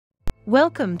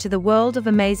Welcome to the world of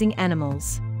amazing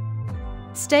animals.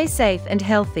 Stay safe and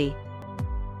healthy.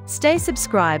 Stay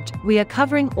subscribed, we are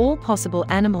covering all possible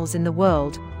animals in the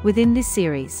world within this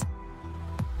series.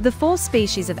 The 4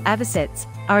 species of Avocets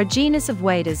are a genus of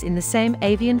waders in the same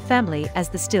avian family as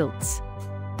the stilts.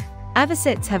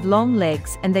 Avocets have long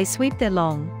legs and they sweep their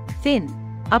long, thin,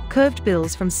 upcurved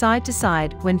bills from side to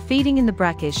side when feeding in the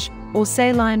brackish or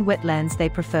saline wetlands they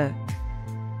prefer.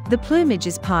 The plumage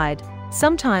is pied,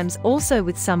 sometimes also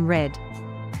with some red.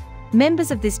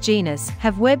 Members of this genus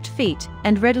have webbed feet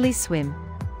and readily swim.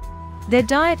 Their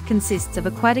diet consists of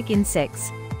aquatic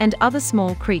insects and other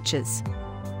small creatures.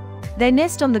 They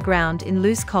nest on the ground in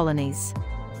loose colonies.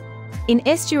 In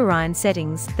estuarine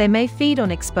settings, they may feed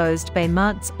on exposed bay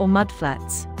muds or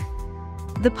mudflats.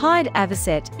 The pied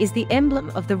avocet is the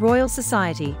emblem of the Royal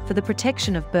Society for the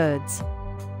Protection of Birds.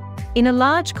 In a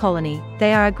large colony,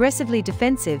 they are aggressively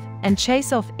defensive and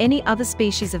chase off any other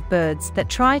species of birds that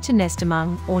try to nest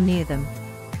among or near them.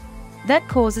 That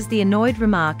causes the annoyed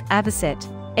remark Avocet,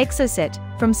 Exocet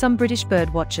from some British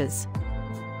birdwatchers.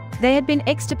 They had been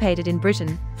extirpated in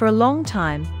Britain for a long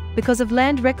time because of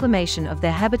land reclamation of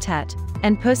their habitat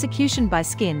and persecution by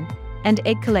skin and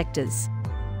egg collectors.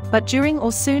 But during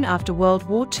or soon after World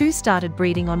War II started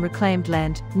breeding on reclaimed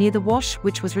land near the Wash,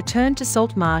 which was returned to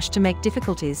salt marsh to make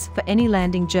difficulties for any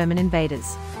landing German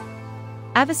invaders.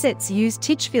 Avocets use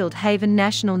Titchfield Haven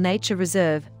National Nature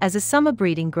Reserve as a summer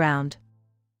breeding ground.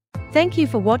 Thank you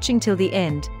for watching till the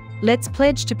end. Let's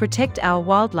pledge to protect our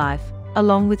wildlife,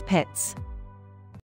 along with pets.